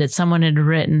died that someone had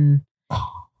written,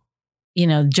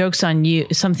 jokes on you,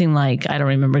 something like, I don't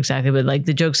remember exactly, but like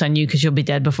the joke's on you because you'll be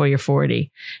dead before you're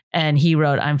 40. And he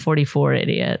wrote, I'm 44,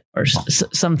 idiot, or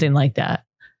something like that.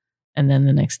 And then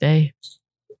the next day.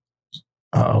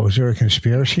 Oh, is there a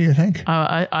conspiracy, you think?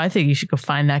 I think you should go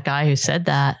find that guy who said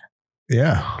that.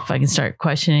 Yeah. If I can start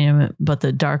questioning him about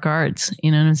the dark arts,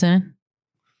 you know what I'm saying?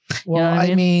 Well,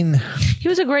 I mean, he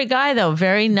was a great guy though.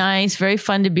 Very nice, very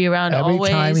fun to be around.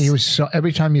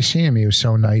 Every time you see him, he was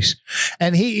so nice.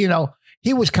 And he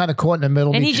was kind of caught in the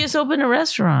middle. And he just opened a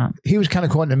restaurant. He was kind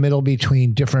of caught in the middle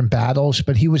between different battles,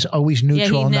 but he was always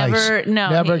neutral and nice.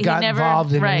 Never got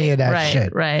involved in any of that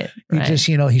shit. Right. He just,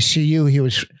 he see you.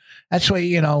 That's why,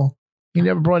 he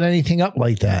never brought anything up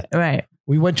like that. Right.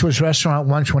 We went to his restaurant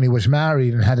once when he was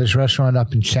married and had his restaurant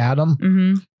up in Chatham.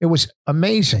 Mm-hmm. It was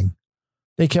amazing.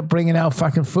 They kept bringing out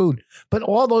fucking food. But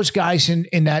all those guys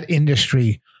in that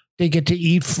industry, they get to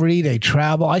eat free. They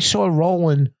travel. I saw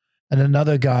Roland and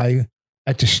another guy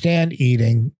at the stand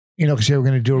eating, because they were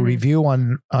going to do a review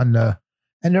on the,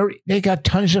 and they got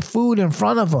tons of food in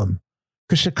front of them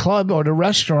because the club or the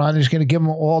restaurant is going to give them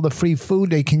all the free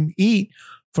food they can eat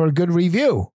for a good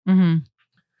review. Mm-hmm.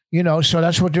 So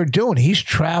that's what they're doing. He's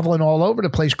traveling all over the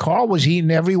place. Carl was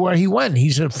eating everywhere he went.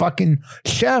 He's a fucking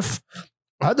chef.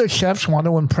 Other chefs want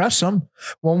to impress him.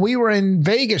 When we were in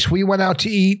Vegas, we went out to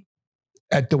eat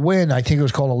at the Wynn. I think it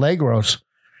was called Allegros.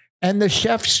 And the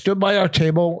chef stood by our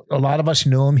table. A lot of us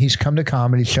knew him. He's come to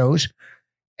comedy shows.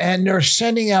 And they're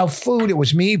sending out food. It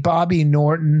was me, Bobby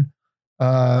Norton,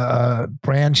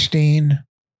 Branstein.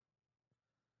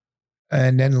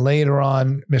 And then later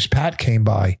on, Miss Pat came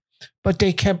by. But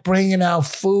they kept bringing out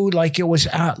food like it was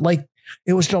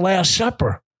the Last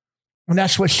Supper. And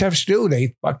that's what chefs do.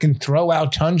 They fucking throw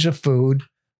out tons of food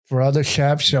for other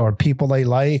chefs or people they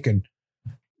like. And,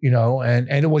 and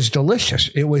it was delicious.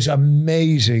 It was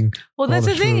amazing. Well, that's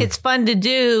the thing. It's fun to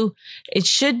do. It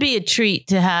should be a treat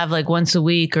to have like once a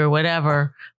week or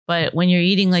whatever. But when you're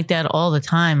eating like that all the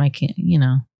time, I can't,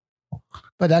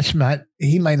 But that's not,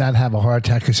 he might not have a heart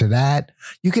attack because of that.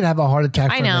 You could have a heart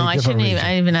attack. I know. I shouldn't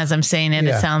even as I'm saying it,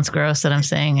 it sounds gross that I'm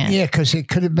saying it. Yeah, because it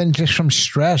could have been just from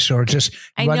stress or just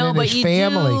I know, but his you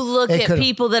family. do look at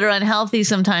people that are unhealthy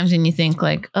sometimes and you think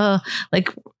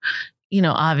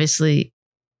obviously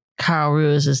Carl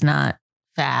Ruiz is not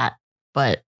fat,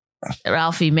 but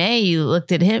Ralphie May, you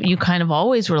looked at him, you kind of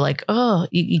always were like, oh,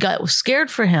 you got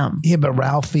scared for him. Yeah, but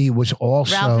Ralphie was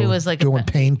like doing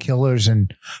painkillers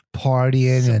and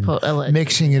partying and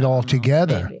mixing it all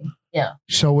together. Maybe. Yeah.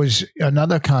 So was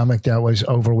another comic that was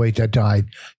overweight that died.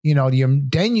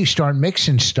 Then you start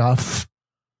mixing stuff.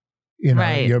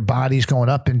 Right. Your body's going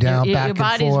up and down, back and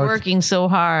forth. Your body's working so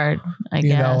hard, I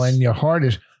guess. And your heart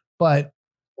is. But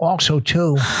also,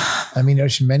 too, I mean,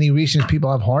 there's many reasons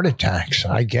people have heart attacks,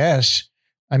 I guess.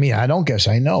 I mean, I don't guess.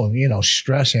 I know,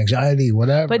 stress, anxiety,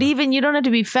 whatever. But even you don't have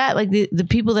to be fat. Like the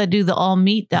people that do the all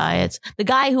meat diets, the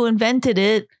guy who invented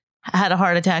it had a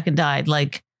heart attack and died.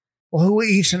 Like, well, who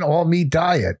eats an all meat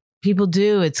diet? People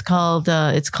do. It's called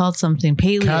something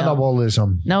paleo.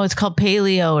 Cannibalism. No, it's called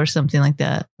paleo or something like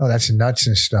that. Oh, that's nuts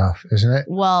and stuff, isn't it?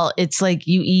 Well, it's like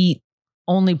you eat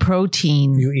only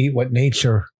protein. You eat what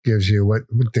nature gives you. What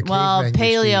the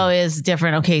paleo is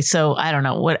different. Okay, so I don't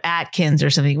know what Atkins or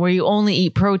something where you only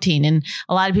eat protein, and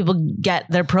a lot of people get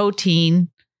their protein.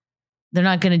 They're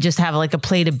not going to just have like a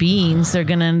plate of beans. They're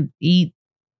going to eat,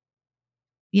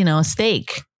 a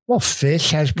steak. Well,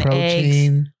 fish has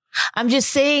protein. Eggs. I'm just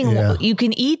saying you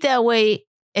can eat that way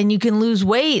and you can lose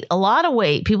weight, a lot of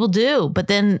weight. People do. But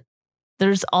then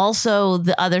there's also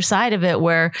the other side of it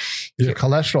where your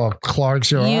cholesterol clogs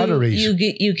your arteries.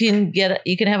 You can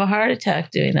have a heart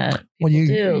attack doing that. When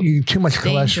you eat too much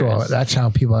cholesterol, that's how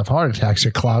people have heart attacks.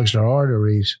 It clogs their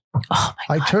arteries. Oh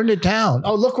my God. I turned it down.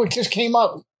 Oh, look what just came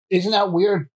up. Isn't that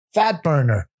weird? Fat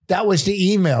burner. That was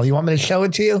the email. You want me to show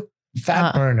it to you?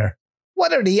 Fat burner.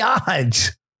 What are the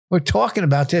odds? We're talking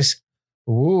about this.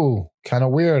 Ooh, kind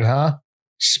of weird, huh?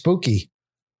 Spooky.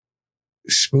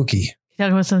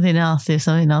 Talking about something else. See if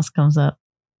something else comes up.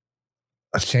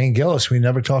 Shane Gillis. We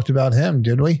never talked about him,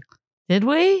 did we? Did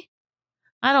we?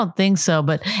 I don't think so,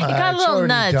 but it got a little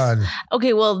nuts. Done.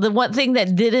 Okay, well, the one thing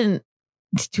that didn't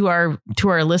to our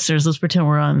listeners, let's pretend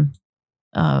we're on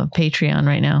Patreon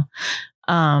right now,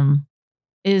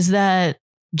 is that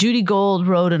Judy Gold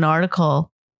wrote an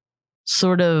article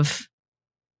sort of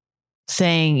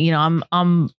saying,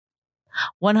 I'm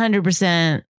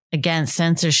 100% against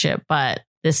censorship, but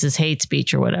this is hate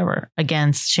speech or whatever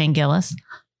against Shane Gillis.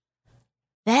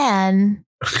 Then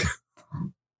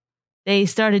they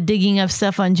started digging up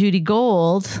stuff on Judy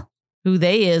Gold, who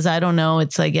they is, I don't know.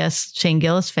 It's, I guess, Shane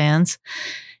Gillis fans.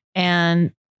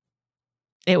 And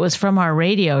it was from our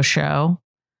radio show.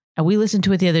 And we listened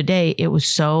to it the other day. It was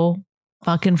so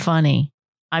fucking funny.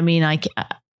 I mean, I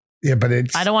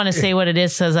don't want to say what it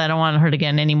is, says I don't want her to get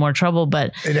in any more trouble,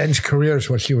 but it ends careers,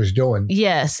 what she was doing.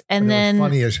 Yes. And then it was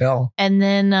funny as hell. And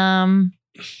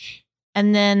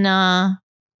then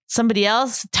somebody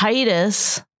else,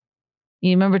 Titus,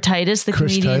 you remember Titus, the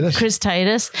comedian, Chris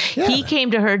Titus? Yeah. He came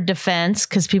to her defense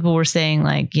because people were saying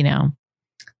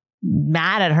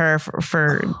mad at her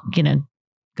for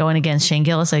going against Shane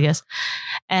Gillis, I guess.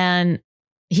 And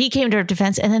he came to her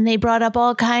defense, and then they brought up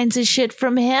all kinds of shit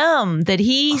from him that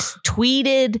he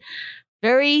tweeted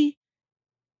very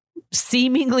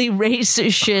seemingly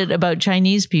racist shit about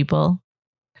Chinese people.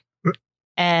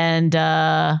 And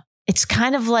it's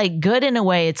kind of like good in a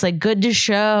way. It's like good to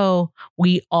show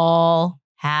we all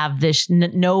have this.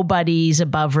 Nobody's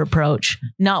above reproach.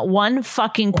 Not one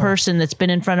fucking person that's been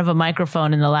in front of a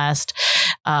microphone in the last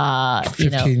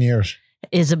 15 years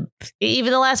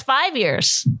even the last 5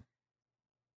 years.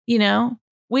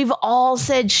 We've all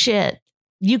said shit.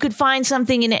 You could find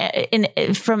something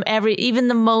from even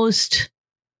the most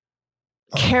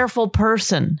careful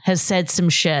person has said some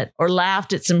shit or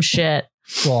laughed at some shit.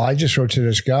 Well, I just wrote to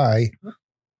this guy.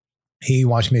 He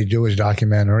wants me to do his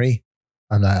documentary.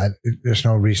 There's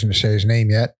no reason to say his name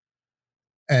yet.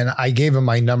 And I gave him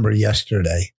my number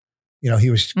yesterday. He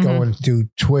was going through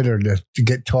Twitter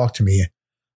to talk to me.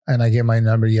 And I gave my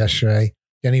number yesterday.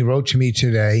 Then he wrote to me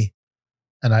today.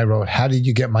 And I wrote, how did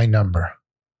you get my number?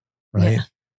 Right. Yeah.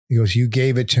 He goes, you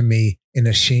gave it to me in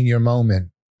a senior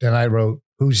moment. Then I wrote,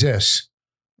 who's this?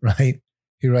 Right.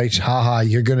 He writes, haha,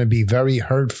 you're going to be very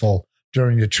hurtful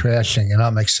during the trashing. And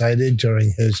I'm excited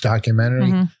during his documentary.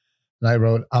 Mm-hmm. And I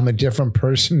wrote, I'm a different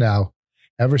person now.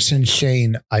 Ever since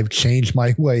Shane, I've changed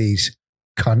my ways.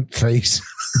 Cunt face.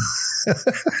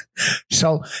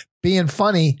 So being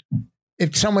funny,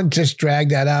 if someone just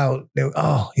dragged that out,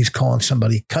 he's calling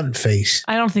somebody cunt face.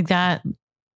 I don't think that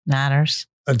matters.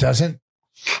 It doesn't?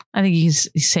 I think you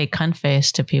say cunt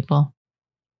face to people.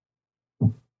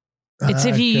 It's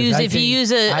if you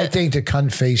use a. I think the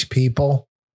cunt face people.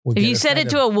 If you said it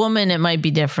to a woman, it might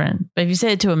be different. But if you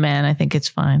say it to a man, I think it's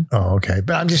fine. Oh, okay.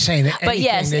 But I'm just saying. But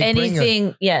yes,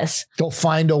 anything. Yes. They'll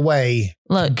find a way.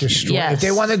 Look, to destroy. Yes. If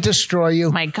they want to destroy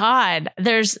you. My God,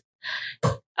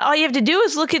 all you have to do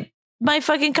is look at my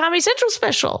fucking Comedy Central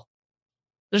special.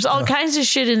 There's all kinds of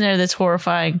shit in there that's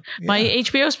horrifying. Yeah. My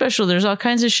HBO special, there's all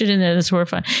kinds of shit in there that's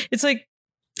horrifying. It's like,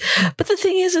 but the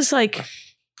thing is like,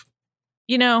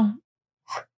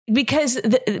 because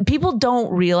people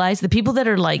don't realize, the people that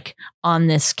are like on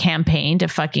this campaign to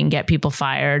fucking get people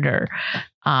fired or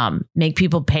make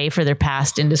people pay for their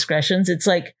past indiscretions. It's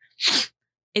like,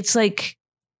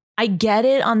 I get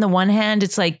it. On the one hand,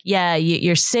 it's like, yeah,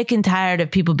 you're sick and tired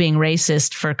of people being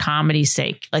racist for comedy's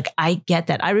sake. Like, I get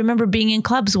that. I remember being in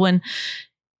clubs when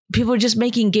people were just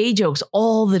making gay jokes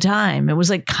all the time. It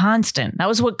was like constant. That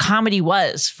was what comedy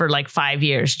was for like 5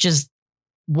 years, just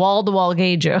wall to wall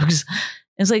gay jokes.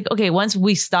 It's like, okay, once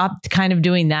we stopped kind of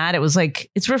doing that, it was like,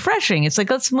 it's refreshing. It's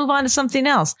like, let's move on to something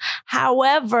else.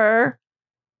 However,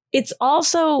 it's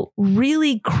also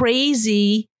really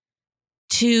crazy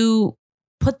to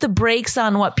put the brakes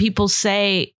on what people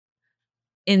say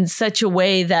in such a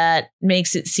way that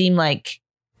makes it seem like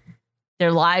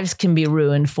their lives can be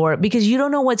ruined for it, because you don't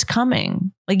know what's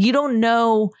coming. Like, you don't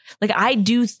know. Like, I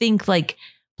do think like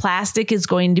plastic is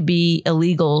going to be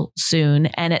illegal soon.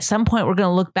 And at some point we're going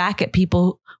to look back at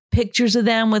pictures of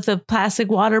them with a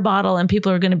plastic water bottle, and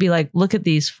people are going to be like, look at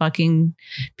these fucking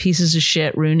pieces of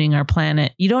shit ruining our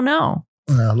planet. You don't know.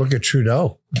 Look at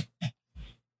Trudeau.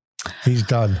 He's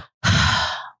done.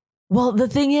 Well, the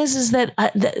thing is that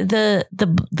the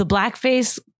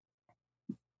blackface,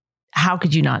 how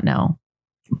could you not know?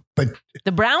 But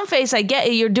the brown face, I get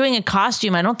it. You're doing a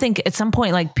costume. I don't think at some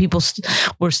point like people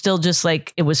were still just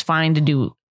like, it was fine to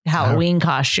do Halloween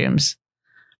costumes.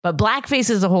 But blackface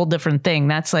is a whole different thing.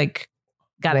 That's like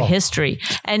got a history.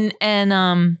 And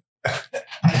I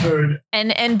heard,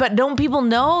 but don't people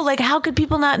know? Like, how could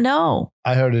people not know?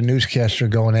 I heard a newscaster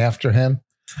going after him,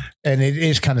 and it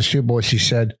is kind of stupid what she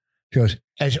said. She goes,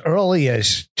 as early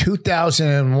as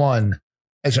 2001,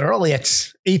 as early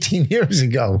as 18 years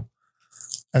ago.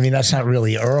 I mean, that's not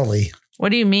really early. What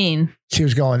do you mean? She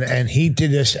was going, and he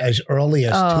did this as early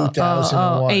as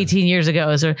 2001. 18 years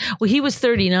ago. Well, he was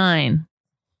 39.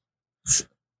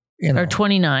 Or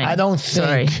 29. I don't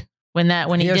think. Sorry. When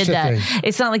he did that. Thing.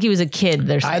 It's not like he was a kid.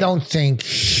 I don't think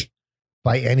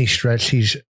by any stretch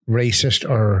he's racist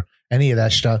or any of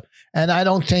that stuff. And I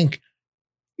don't think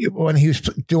when he was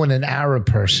doing an Arab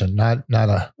person, not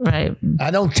a right. I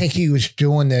don't think he was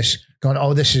doing this going,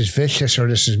 oh, this is vicious or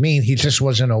this is mean. He just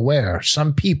wasn't aware.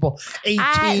 Some people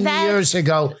 18 years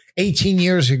ago,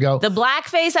 the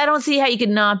blackface, I don't see how you could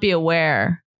not be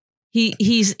aware.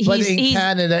 He's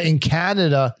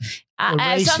Canada,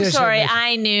 I'm sorry,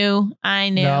 I knew.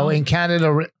 No, in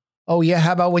Canada. Oh yeah,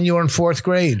 how about when you were in fourth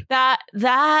grade? That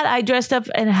I dressed up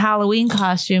in a Halloween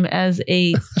costume as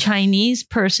a Chinese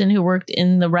person who worked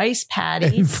in the rice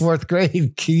paddies. In fourth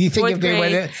grade. Can you think if they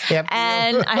went in? Yep.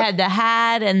 And I had the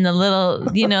hat and the little,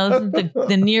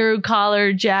 the Nehru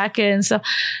collar jacket and stuff.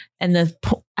 And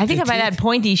I think I might have had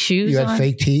pointy shoes. You had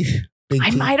fake teeth?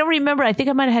 I don't remember. I think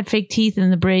I might have had fake teeth in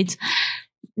the braids.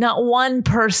 Not one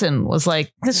person was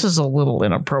like, this is a little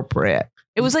inappropriate.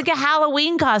 It was like a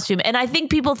Halloween costume. And I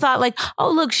think people thought like,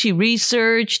 oh, look, she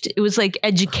researched. It was like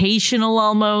educational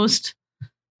almost.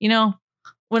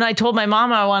 When I told my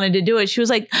mom I wanted to do it, she was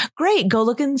like, great, go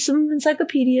look in some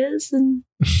encyclopedias and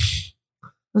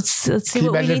let's see what we need to do. Can you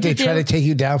imagine if they try to take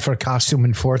you down for a costume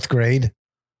in fourth grade?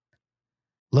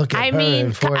 Look at her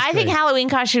in fourth grade. I think Halloween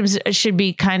costumes should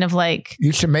be kind of like...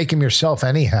 You should make them yourself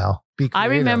anyhow. I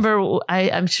remember,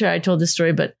 I'm sure I told this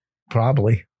story, but...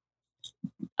 Probably.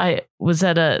 I was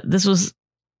at this was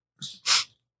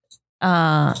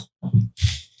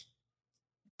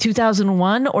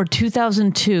 2001 or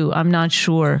 2002. I'm not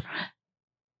sure.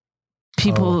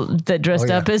 People that dressed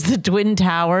up as the Twin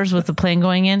Towers with the plane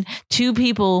going in. Two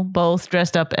people both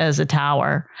dressed up as a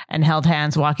tower and held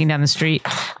hands walking down the street.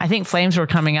 I think flames were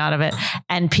coming out of it.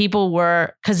 And people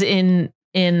were, because in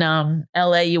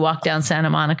LA, you walk down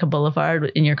Santa Monica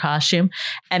Boulevard in your costume,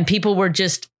 and people were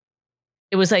just,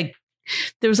 it was like,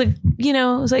 there was like,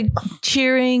 it was like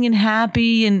cheering and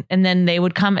happy. And then they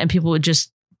would come and people would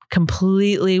just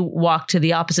completely walk to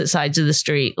the opposite sides of the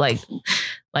street,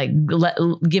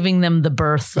 giving them the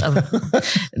birth of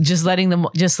just letting them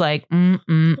just like,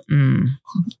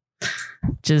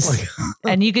 just,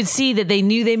 and you could see that they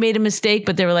knew they made a mistake,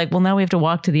 but they were like, well, now we have to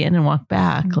walk to the end and walk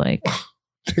back. Like,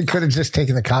 they could have just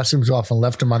taken the costumes off and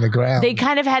left them on the ground. They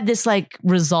kind of had this like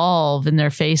resolve in their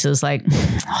faces, like,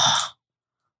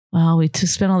 well, we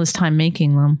spent all this time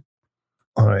making them.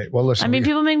 All right. Well, listen. I mean,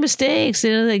 people make mistakes.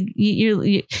 Like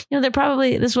they're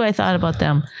probably. This is what I thought about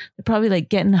them. They're probably like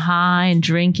getting high and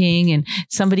drinking, and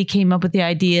somebody came up with the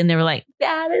idea, and they were like,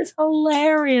 "That is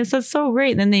hilarious. That's so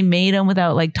great." And then they made them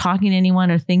without like talking to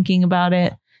anyone or thinking about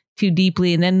it too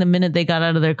deeply. And then the minute they got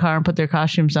out of their car and put their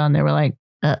costumes on, they were like,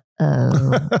 "Uh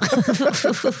oh."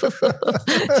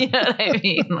 You know what I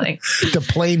mean? Like the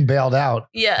plane bailed out.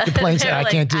 Yeah, the plane said, "I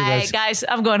can't do this, guys.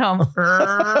 I'm going home."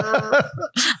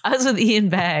 I was with Ian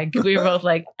Bagg. We were both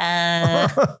like,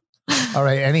 All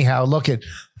right. Anyhow, look at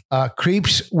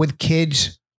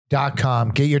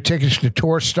creepswithkids.com. Get your tickets. The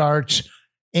tour starts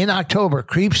in October.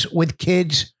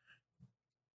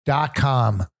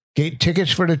 CreepsWithKids.com. Get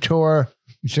tickets for the tour.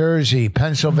 Jersey,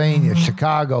 Pennsylvania,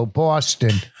 Chicago,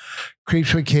 Boston.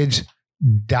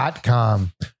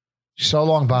 CreepsWithKids.com. So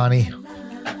long, Bonnie.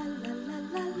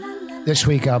 This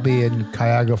week I'll be in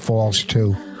Cuyahoga Falls,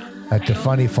 too, at the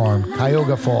Funny Farm.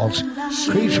 Cuyahoga Falls.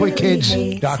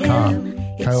 CreepsWithKids.com.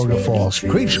 Cuyahoga Falls.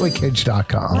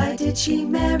 CreepsWithKids.com. Why did she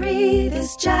marry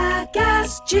this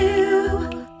jackass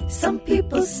Jew? Some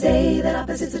people say that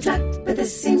opposites attract, but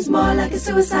this seems more like a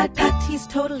suicide pact. He's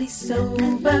totally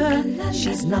sober,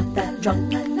 she's not that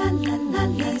drunk.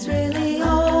 He's really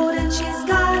old and she's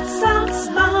got some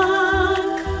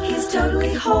spunk. He's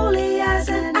totally holy as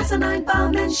an asinine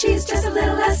bomb, and she's just a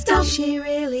little less dumb. She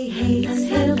really hates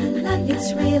him,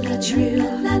 it's really true.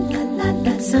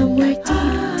 But somewhere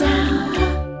deep down,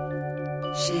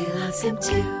 she loves him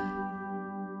too.